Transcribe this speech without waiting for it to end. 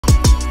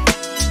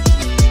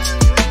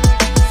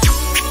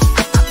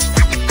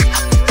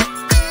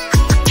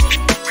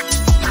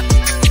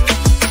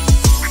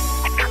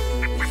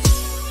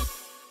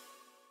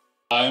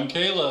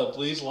Caleb.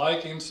 Please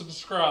like and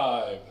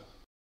subscribe.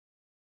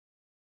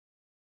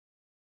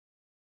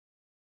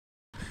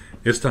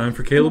 It's time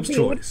for Caleb's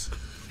choice.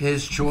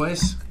 His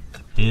choice.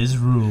 His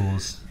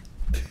rules.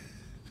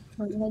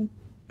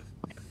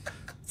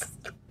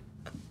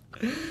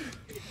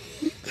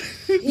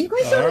 You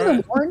guys don't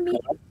even warn me.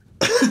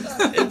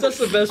 That's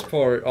the best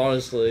part,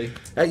 honestly.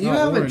 You Not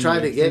haven't warning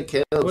tried you. to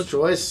get Caleb's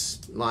choice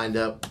lined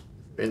up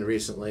in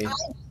recently.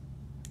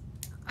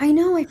 I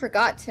know I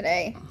forgot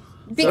today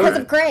because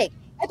of Greg.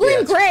 I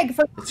blame Greg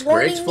for Greg's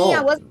warning me. fault.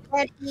 I wasn't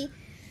ready.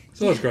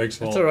 So it's Greg's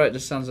fault. That's all right. That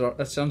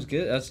sounds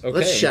good. That's okay.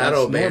 Let's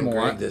shadow That's ban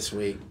normal. Greg this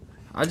week.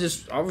 I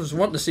was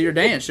wanting to see her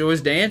dance. She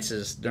always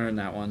dances during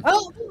that one.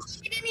 Oh,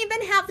 she didn't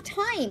even have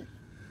time.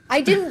 I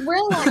didn't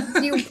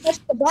realize you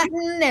pushed the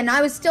button and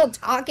I was still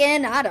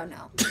talking. I don't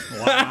know.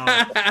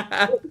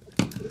 Wow.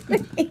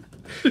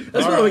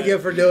 That's what we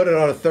get for doing it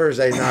on a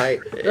Thursday night.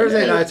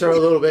 Thursday nights are a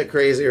little bit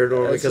crazier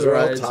normally because we're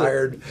all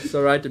tired. It's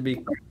all right to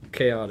be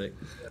chaotic.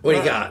 What do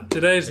you got?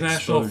 Today's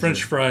National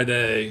French Fry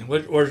Day.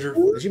 What's your?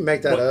 Did you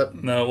make that up?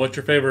 No. What's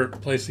your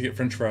favorite place to get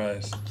French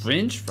fries?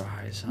 French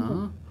fries,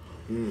 huh?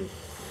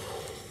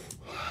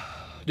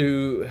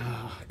 Do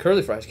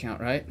curly fries count,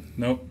 right?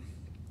 Nope.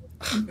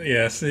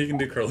 Yes, you can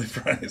do curly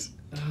fries.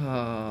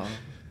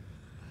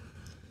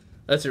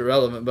 That's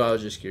irrelevant, but I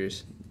was just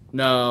curious.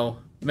 No,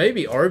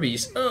 maybe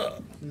Arby's.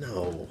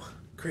 No.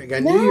 Craig, I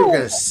knew you were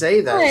going to say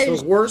that.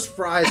 It's the worst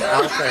fries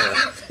out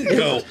there.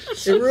 No.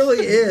 It really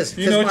is.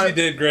 You know what you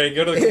did, Greg.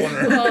 Go to the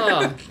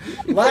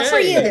corner. Last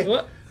Hey, night,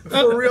 what?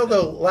 for real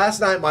though,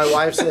 last night my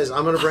wife says,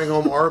 I'm going to bring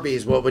home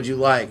Arby's. What would you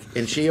like?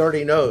 And she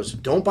already knows.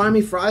 Don't buy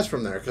me fries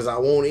from there because I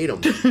won't eat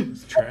them.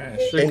 It's trash.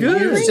 They're And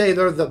good. you say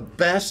they're the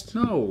best?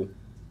 No.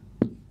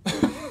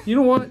 You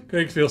know what?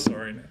 Greg feels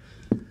sorry now.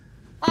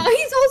 Oh,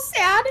 he's all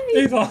sad.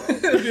 He's all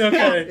it'll be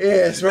okay.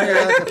 Yes, we're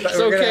going to have It's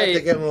to okay.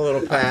 give him a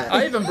little pat.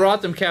 I even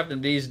brought them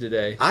Captain D's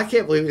today. I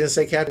can't believe you didn't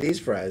say Captain D's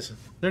fries.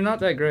 They're not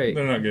that great.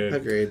 They're not good.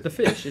 Agreed. The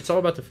fish. It's all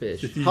about the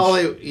fish.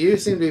 Holly, you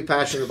seem to be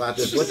passionate about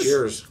this. What's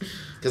yours?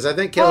 Because I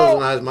think Caleb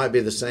and I might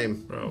be the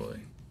same. Probably.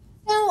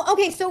 No,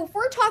 okay, so if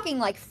we're talking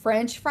like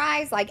French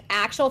fries, like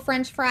actual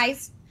French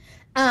fries,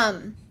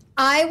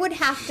 I would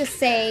have to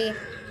say,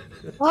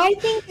 I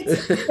think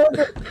it's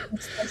Burger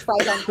King's French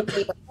fries on my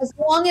favorite, as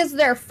long as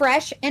they're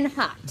fresh and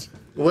hot.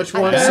 Which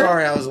one?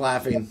 Sorry, I was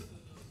laughing.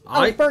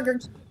 Burger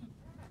King.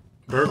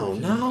 Oh,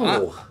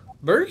 no.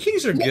 Burger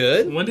Kings are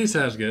good. Wendy's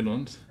has good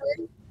ones.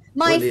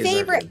 My Wendy's are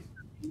favorite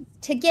good.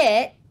 to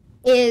get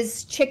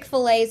is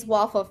Chick-fil-A's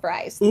waffle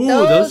fries. Ooh,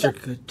 those are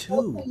good too.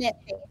 Ultimate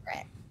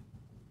favorite.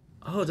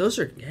 Oh, those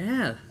are,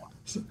 yeah.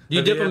 Do you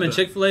Have dip you them had in the-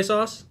 Chick-fil-A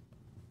sauce?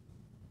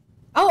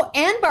 Oh,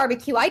 and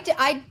barbecue. I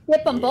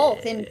dip them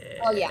both in.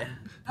 Oh yeah.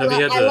 Have you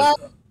had I the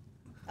love.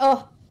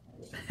 Oh,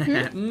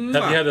 Have you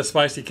had the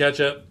spicy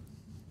ketchup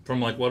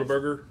from like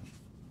Whataburger?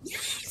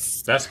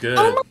 yes. That's good.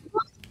 Oh my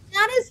god,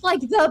 that is like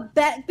the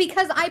best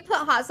because I put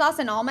hot sauce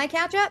in all my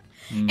ketchup,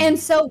 and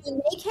so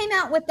when they came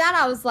out with that,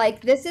 I was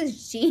like, "This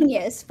is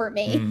genius for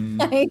me."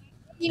 Do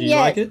you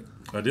like it?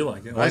 I do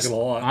like it. I like it a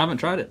lot. I haven't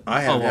tried it.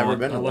 I have A never lot.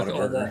 been to I like it a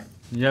Whataburger. lot.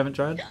 You haven't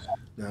tried it?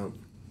 No.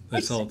 They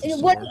sell it at the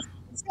What? store.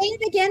 Say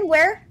it again.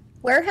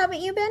 Where haven't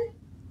you been?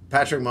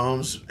 Patrick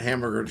Mahomes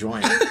hamburger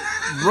joint.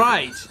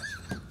 Right.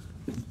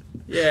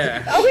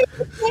 Yeah. Okay,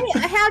 say it.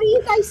 How do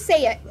you guys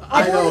say it?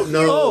 I don't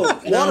know.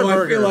 Now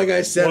I feel like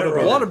I said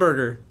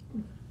Whataburger.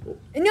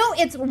 No,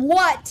 it's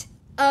what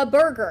a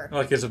burger.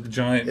 Like it's a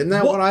giant. Isn't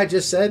that what I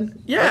just said?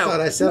 Yeah. I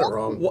thought I said it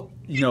wrong. What?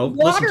 You know,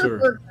 listen to Water her. No,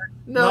 burger.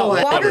 No,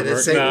 I Whataburger. didn't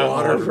say No,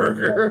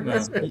 Whataburger.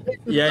 No.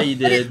 Yeah, you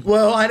did.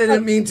 Well, I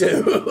didn't mean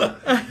to.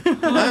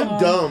 I'm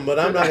dumb, but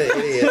I'm not an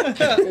idiot.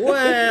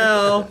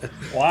 Well,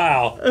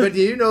 Wow. But do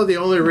you know the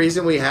only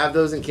reason we have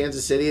those in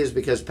Kansas City is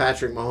because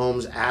Patrick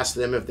Mahomes asked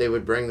them if they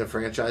would bring the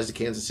franchise to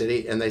Kansas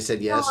City, and they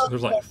said yes.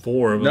 There's like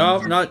 4 of them.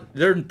 no, not.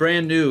 They're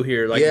brand new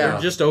here. Like Yeah.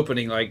 they're just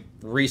opening like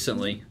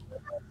recently.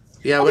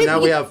 Yeah, but now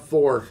we have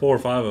 4. 4 or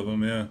 5 of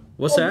them, yeah.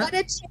 What's Well,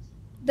 that?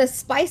 the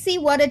spicy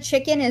What a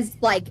Chicken is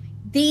like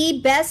the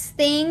best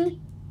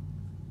thing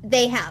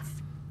they have.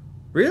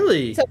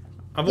 Really? So-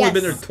 I've only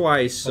been yes. there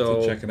twice, I'll have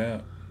to so check it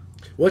out.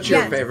 What's your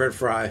Yeah. favorite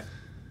fry?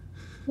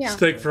 Yeah.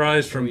 Steak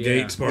fries from yeah.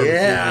 Gates Barbecue.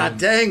 Yeah,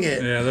 dang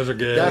it. Yeah, those are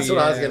good. That's what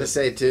I was Yeah. going to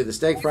say, too. The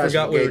steak fries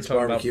forgot from we were Gates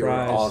talking about Barbecue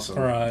are fries. awesome.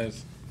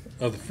 Fries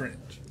of the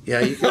French. Yeah,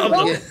 you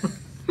can get...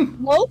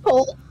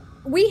 Local,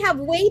 we have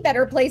way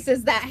better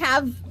places that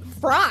have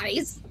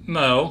fries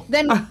No.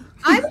 than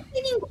I was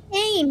thinking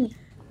chain.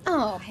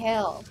 Oh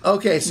hell.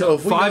 Okay, so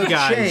if we Five go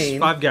Guys. chain,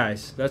 Five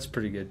Guys. That's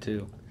pretty good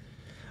too.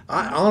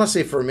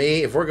 honestly, for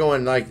me, if we're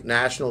going like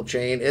national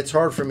chain, it's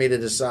hard for me to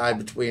decide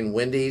between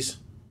Wendy's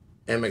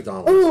and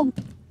McDonald's. Ooh.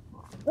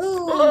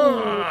 Ooh.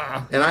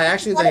 And I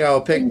actually think I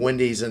will pick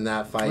Wendy's in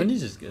that fight.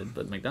 Wendy's is good,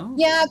 but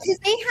McDonald's. Yeah, because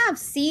they have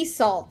sea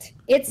salt.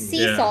 It's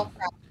sea Yeah. salt.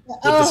 fries.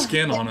 With the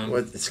skin on them.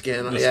 With the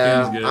skin. The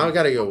yeah, skin's good. I've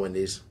got to go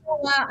Wendy's.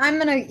 I'm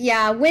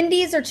gonna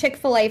Wendy's or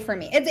Chick-fil-A for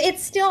me.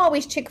 It's still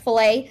always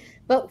Chick-fil-A,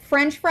 but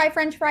French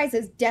fries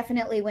is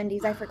definitely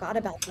Wendy's. I forgot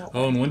about that.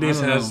 Oh, and Wendy's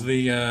I don't has know.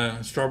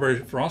 the strawberry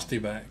frosty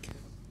back.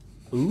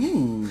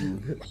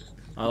 Ooh.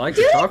 I like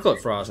the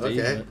chocolate frosty.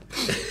 Okay.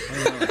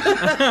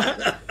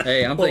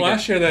 Hey, I'm Well, thinking.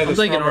 last year they had I'm the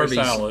thinking strawberry Arby's.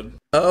 salad.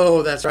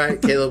 Oh, that's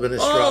right. Caleb and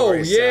his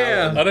strawberry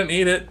yeah. salad. I didn't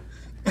eat it.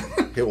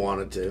 He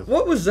wanted to.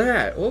 What was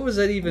that? What was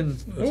that even?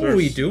 What were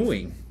we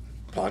doing?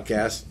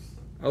 Podcast.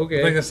 I think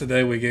Okay. that's the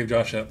day we gave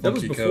Josh that That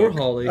was funky before Coke.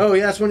 Holly. Oh,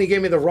 yeah, that's when he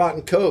gave me the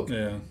rotten Coke.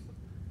 Yeah.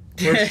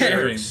 We're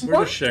sharing.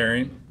 We're just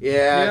sharing. Yeah,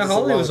 Yeah, it's a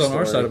Holly long was on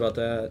our story. side about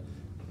that.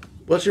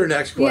 What's your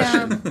next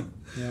question?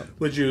 Yeah,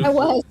 Would you I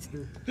was.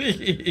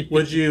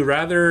 Would you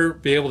rather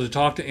be able to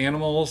talk to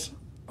animals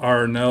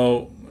or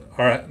know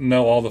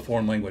all the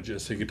foreign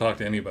languages so you could talk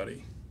to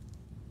anybody?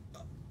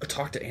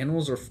 Talk to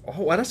animals or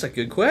oh, wow, that's a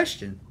good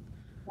question.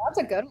 That's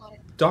a good one.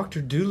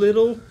 Dr.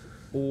 Doolittle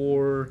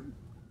or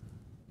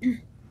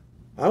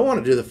I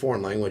want to do the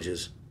foreign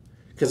languages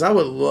because I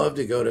would love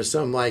to go to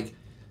some like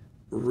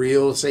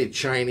real, say,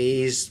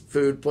 Chinese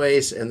food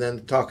place and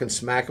then talking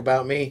smack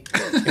about me,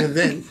 and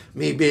then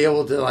me be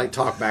able to like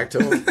talk back to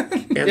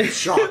them and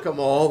shock them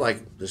all.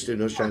 Like, this dude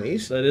knows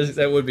Chinese.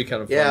 that would be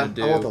kind of fun Yeah, to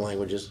do. I want the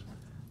languages.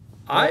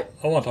 I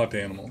want to talk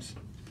to animals.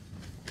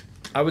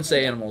 would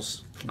say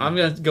animals. I'm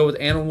gonna go with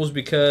animals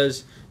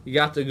because you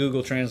got the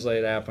Google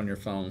Translate app on your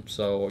phone,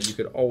 so you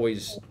could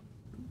always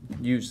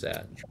use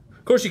that.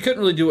 Of course, you couldn't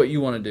really do what you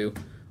want to do,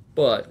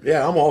 but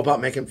Yeah, I'm all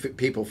about making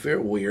people feel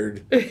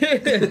weird.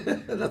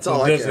 That's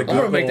all I Does care it I want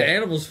about. to make the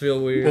animals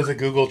feel weird. Does a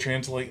Google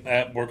Translate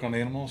app work on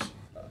animals?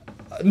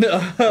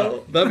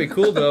 No, that'd be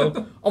cool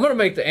though. I'm gonna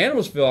make the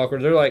animals feel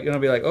awkward. They're like gonna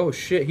be like, "Oh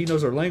shit, he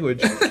knows our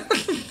language."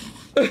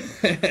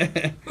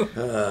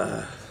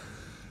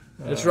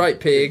 That's right,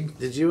 pig.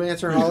 Did you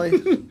answer,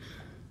 Holly?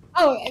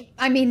 Oh,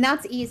 I mean,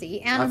 that's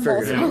easy.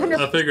 Animals. figured it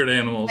out. I figured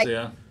animals,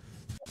 yeah.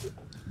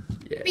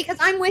 Because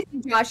I'm with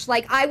you, Josh.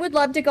 Like, I would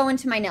love to go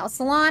into my nail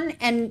salon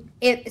and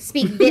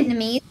speak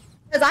Vietnamese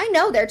because I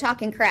know they're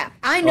talking crap.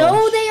 I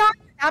know they are,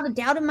 without a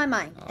doubt in my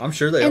mind. I'm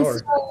sure they And are.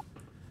 so,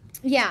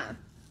 yeah,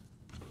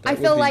 I would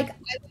feel be- like I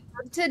would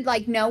love to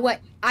like know what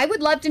I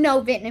would love to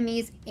know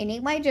Vietnamese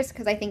anyway, just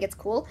because I think it's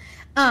cool.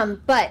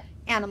 But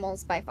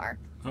animals by far.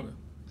 Okay.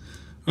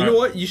 You know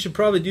what? You should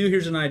probably do.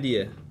 Here's an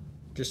idea.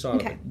 Just thought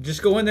of Okay. it.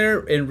 Just go in there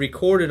and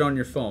record it on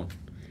your phone,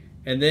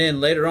 and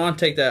then later on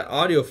take that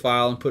audio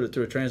file and put it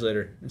through a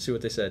translator and see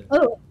what they said.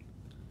 Oh.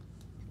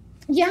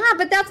 Yeah,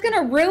 but that's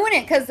gonna ruin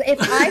it because if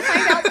I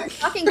find out they're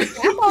talking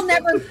crap, I'll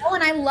never go.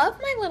 And I love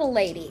my little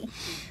lady.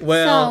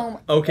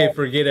 Well, okay,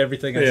 forget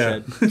everything I Yeah.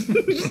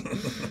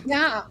 said.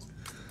 Yeah,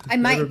 I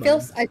might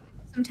feel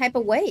some type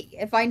of way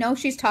if I know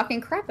she's talking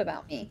crap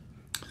about me.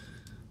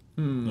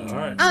 All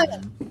right. Oh,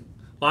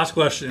 Last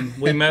question.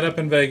 We met up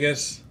in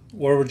Vegas.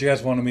 Where would you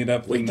guys want to meet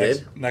up? We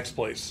did. Next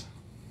place.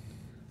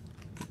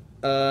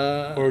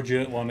 Uh, Where would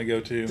you want to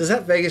go to? Does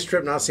that Vegas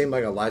trip not seem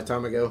like a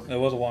lifetime ago? It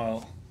was a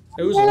while.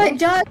 it was. well, a it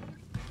does.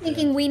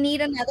 Thinking we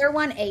need another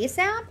one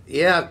ASAP.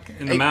 Yeah.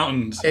 In the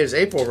mountains. It was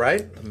April,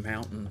 right?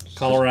 mountains.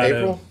 Colorado.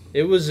 April?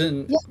 It was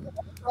in. Yeah.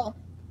 But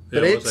Yeah,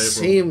 it was April.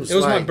 seems It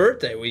was my like...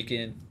 birthday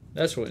weekend.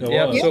 That's what. It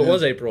Yeah, was. so it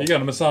was April. You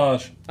got a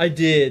massage. I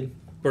did.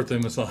 Birthday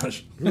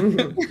massage.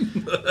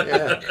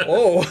 Yeah.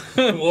 Oh,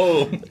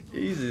 Whoa.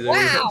 easy there.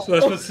 Wow. So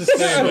that's what's to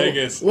stay in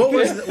Vegas. What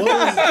was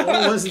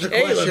the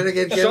question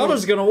again, Caleb?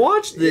 Shauna's gonna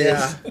watch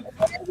this.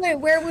 Yeah.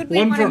 Where would we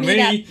One want for to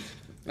meet me.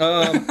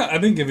 I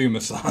didn't give you a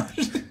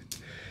massage.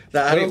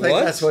 I don't Wait, think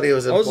what? that's what he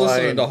was I was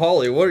listening implying. to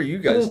Holly. What are you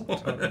guys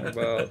talking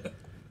about? at?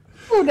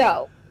 Oh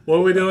no. What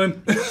are we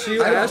doing? She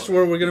asked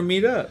where we're gonna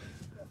meet up.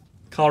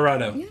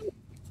 Colorado.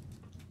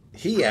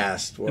 He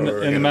asked where In we the,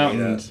 were in the gonna meet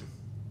mountains.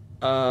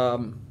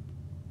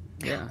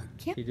 Yeah,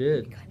 Can't he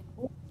did. be kinda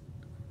cool.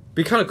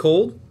 Be kind of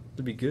cold.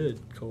 It'd be good.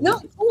 Cold. No,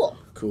 cool.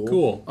 at. Cool.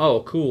 Cool. Oh,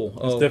 cool. It's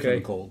Oh, different okay.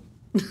 than cold.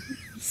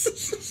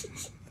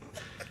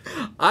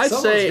 I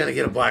Someone's say gonna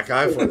get a black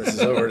eye before this is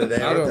over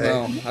today. I aren't don't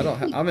they? know. I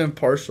don't. I'm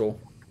impartial.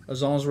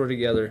 As long as we're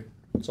together,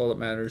 that's all that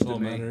matters That's all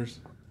to that me. matters.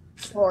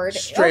 Lord.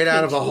 Straight Okay,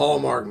 out of a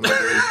Hallmark movie.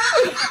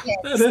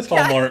 That is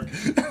Hallmark.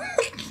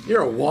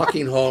 You're a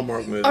walking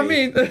Hallmark movie. I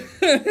mean,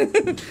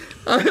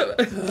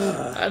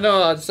 I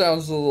know it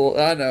sounds a little.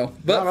 I know,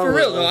 but Not for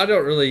real only- though, I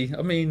don't really.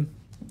 I mean,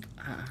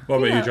 What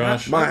about you,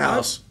 Josh? my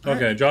house.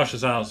 Okay,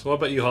 Josh's house. What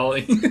about you,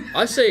 Holly?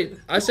 I say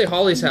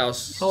Holly's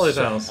house. Holly's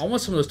house. I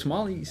want some of those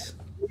tamales.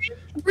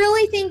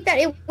 Really think that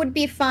it would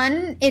be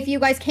fun if you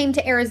guys came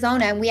to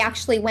Arizona and we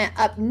actually went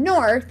up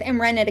north and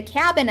rented a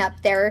cabin up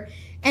there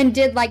and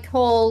did like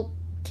whole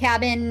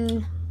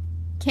cabin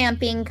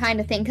camping kind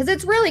of thing because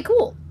it's really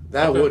cool.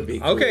 That Okay. would be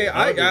cool. Okay,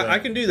 I'll do that. I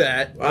can do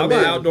that. I'm I'm an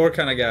in. outdoor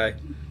kind of guy.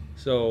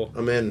 So,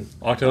 I'm in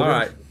October? all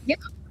right. Yeah.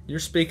 You're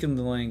speaking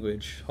the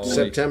language, Holly.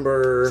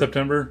 September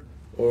September?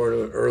 or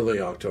early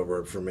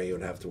October for me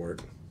would have to work.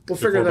 We'll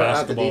Before figure that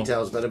out, the basketball.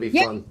 details. That'll be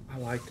Yeah. fun. I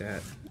like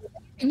that.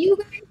 And you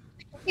guys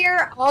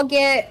here, I'll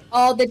get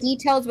all the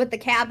details with the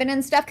cabin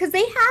and stuff because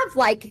they have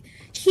like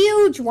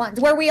huge ones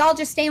where we all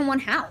just stay in one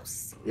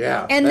house.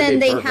 Yeah. And that'd then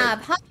be they perfect.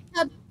 have hot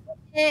tub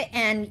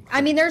and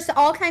I mean there's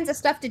all kinds of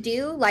stuff to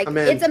do. Like I'm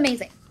in. it's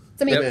amazing.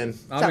 It's amazing. I'm in.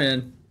 I'm So-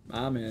 in.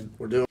 I'm in.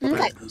 We're doing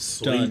Okay. it.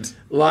 Sweet.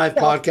 Live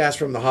podcast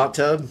from the hot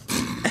tub.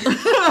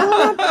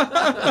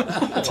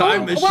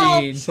 Time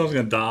machine. Someone's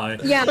gonna die.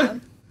 Yeah.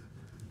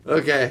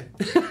 Okay.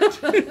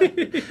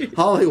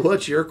 Holly,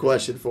 what's your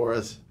question for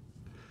us?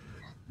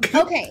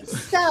 Okay,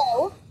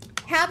 so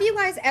have you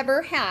guys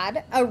ever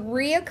had a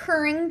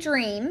reoccurring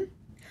dream?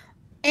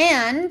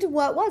 And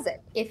what was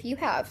it, if you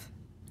have?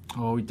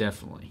 Oh,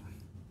 definitely.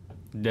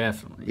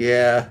 Definitely.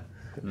 Yeah.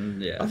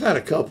 Yeah. I've had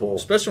a couple.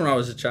 Especially when I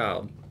was a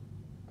child.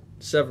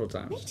 Several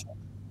times.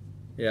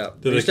 Yeah.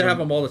 Did We used they to have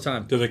come- them all the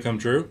time. Did they come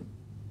true?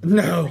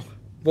 No.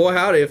 Boy,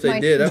 howdy, if they My-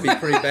 did, that'd be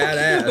pretty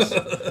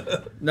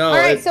badass. No, All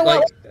right, it's so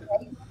like, what was your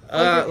dream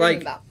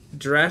like about?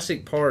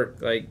 Jurassic Park,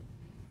 like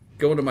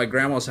going to my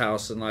grandma's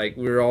house and like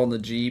we were all in the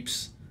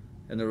Jeeps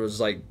and there was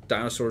like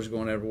dinosaurs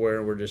going everywhere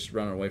and we're just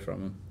running away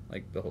from them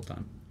like the whole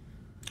time.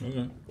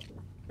 Okay.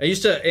 I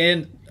used to,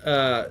 and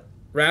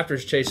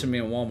raptors chasing me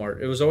in Walmart.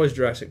 It was always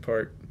Jurassic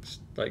Park,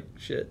 like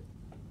shit.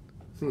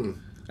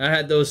 I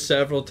had those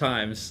several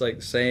times,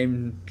 like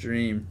same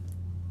dream.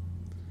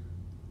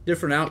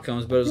 Different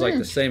outcomes, but it was like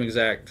the same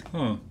exact.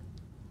 Huh.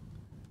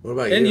 What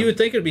about And you? you would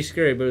think it'd be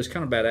scary, but it was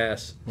kind of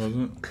badass.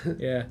 Wasn't it?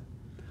 Yeah.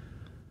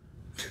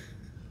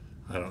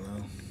 I don't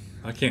know.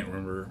 I can't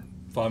remember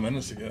 5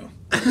 minutes ago.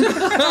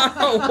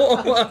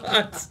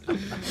 What?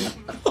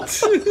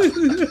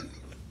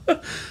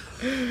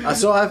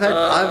 So I've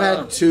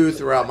had two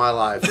throughout my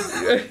life,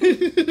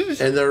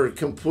 and they're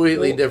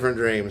completely different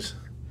dreams.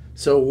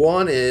 So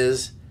one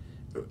is,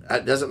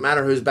 it doesn't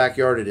matter whose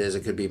backyard it is.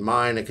 It could be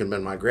mine. It could have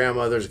been my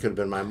grandmother's. It could have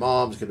been my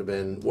mom's. It could have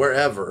been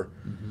wherever.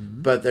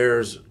 But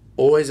there's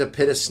always a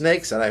pit of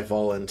snakes that I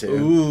fall into,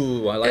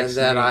 Ooh, I like and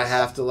that I snakes.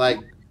 have to like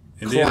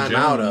Indiana climb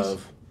out Jones.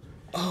 of.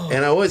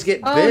 And I always get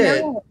Oh,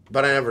 bit, no.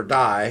 but I never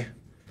die.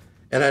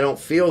 And I don't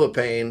feel the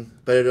pain,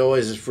 but it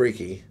always is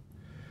freaky.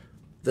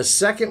 The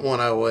second one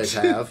I always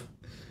have,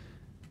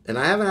 and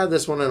I haven't had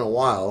this one in a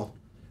while,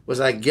 was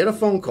I get a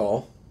phone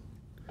call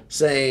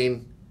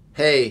saying,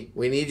 hey,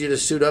 we need you to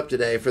suit up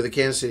today for the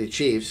Kansas City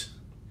Chiefs.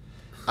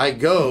 I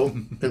go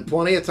in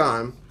plenty of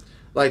time,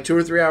 like 2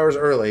 or 3 hours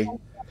early,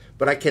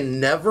 but I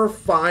can never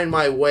find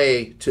my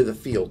way to the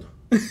field.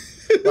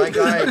 Like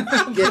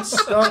I get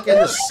stuck in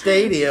the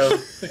stadium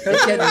and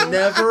can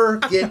never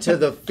get to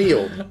the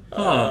field.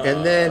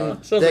 And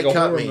then Sounds they like a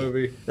cut horror me.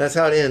 movie. That's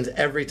how it ends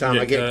every time.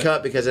 Get I get cut.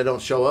 cut because I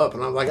don't show up.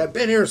 And I'm like, I've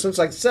been here since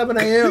like 7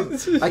 a.m.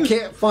 I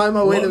can't find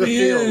my way to the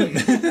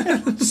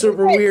field.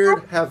 Super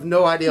weird. Have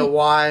no idea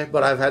why,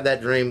 but I've had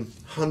that dream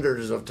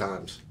hundreds of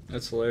times.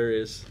 That's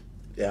hilarious.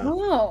 Yeah.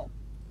 Oh.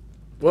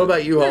 What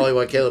about you, Holly?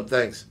 What Caleb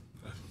thinks?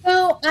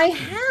 So I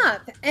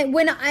have, and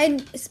when I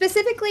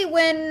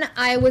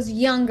was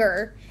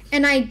younger,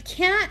 and I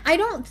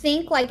don't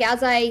think like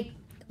as I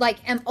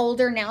like am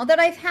older now that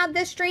I've had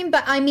this dream,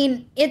 but I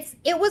mean it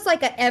was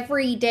like a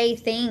everyday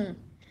thing.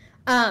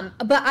 But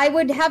I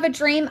would have a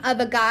dream of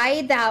a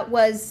guy that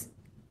was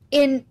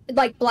in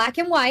like black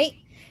and white,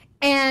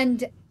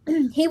 and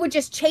he would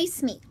just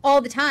chase me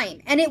all the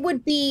time, and it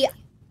would be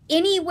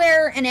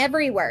anywhere and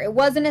everywhere. It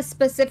wasn't a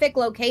specific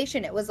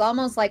location. It was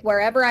almost like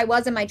wherever I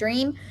was in my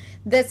dream,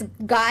 this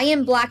guy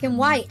in black and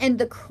white. And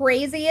the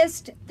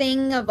craziest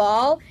thing of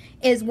all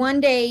is one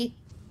day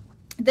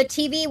the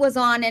TV was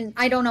on, and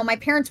I don't know, my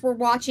parents were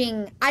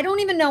watching, I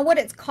don't even know what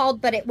it's called,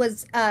 but it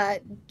was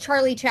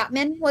Charlie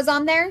Chaplin was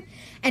on there,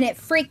 and it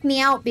freaked me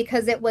out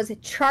because it was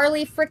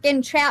Charlie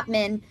frickin'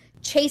 Chapman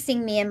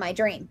chasing me in my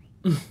dream.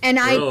 And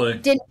I Really?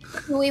 didn't know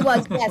who he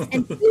was. Yes.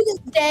 And to this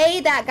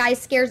day, that guy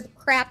scares the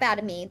crap out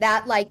of me.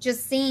 That, like,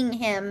 just seeing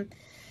him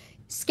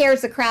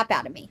scares the crap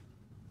out of me.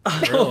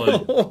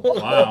 Really?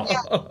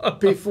 Wow.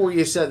 Before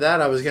you said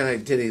that, I was going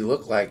to, did he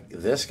look like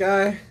this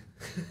guy?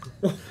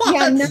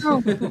 Yeah,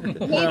 no.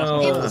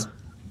 It was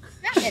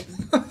Chapman.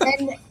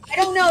 And I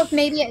don't know if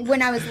maybe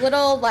when I was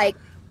little, like,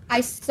 I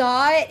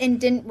saw it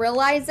and didn't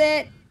realize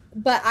it.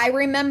 But I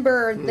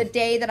remember the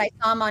day that I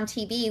saw him on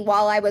TV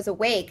while I was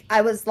awake. I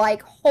was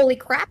like, holy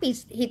crap,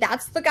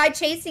 that's the guy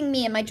chasing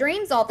me in my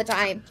dreams all the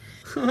time.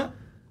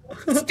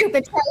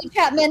 Stupid Charlie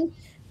Chapman.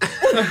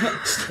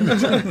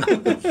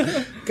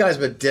 Guy's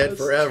been dead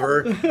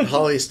forever.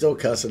 Holly's still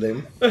cussing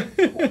him. Did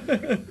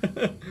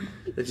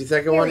you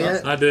think of one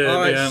yet? I did. All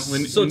right, Yeah.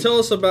 so tell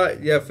us about,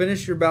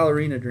 finish your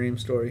ballerina dream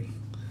story.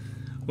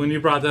 When you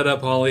brought that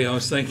up, Holly, I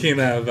was thinking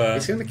of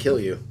He's going to kill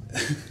you.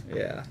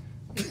 Yeah.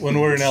 when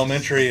we were in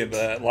elementary at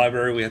the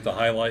library. We had the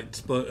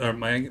highlights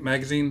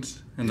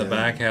magazines, and the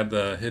back had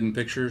the hidden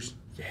pictures.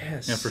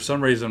 Yes. And for some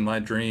reason, my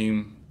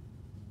dream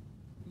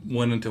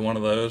went into one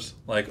of those.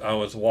 Like I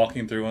was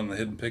walking through one of the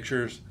hidden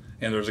pictures,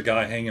 and there was a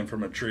guy hanging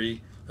from a tree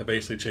that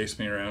basically chased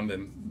me around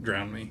and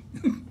drowned me.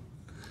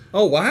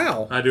 Oh,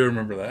 wow. I do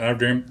remember that. I've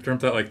dreamt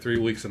that like 3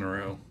 weeks in a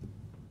row.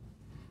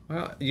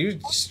 Wow. You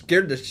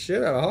scared the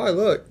shit out of Holly.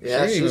 Look. Yeah,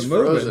 she ain't she's even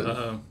moving. frozen.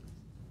 Uh-oh.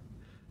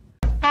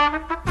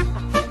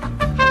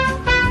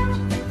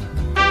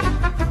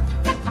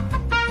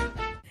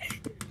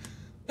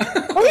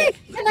 Okay.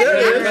 There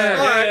it is. Yeah,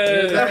 All right.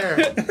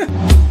 yeah, There.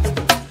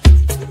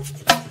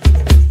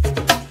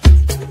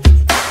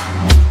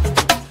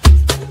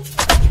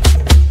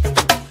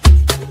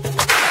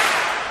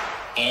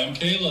 I'm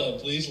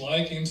Caleb. Please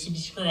like and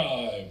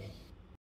subscribe.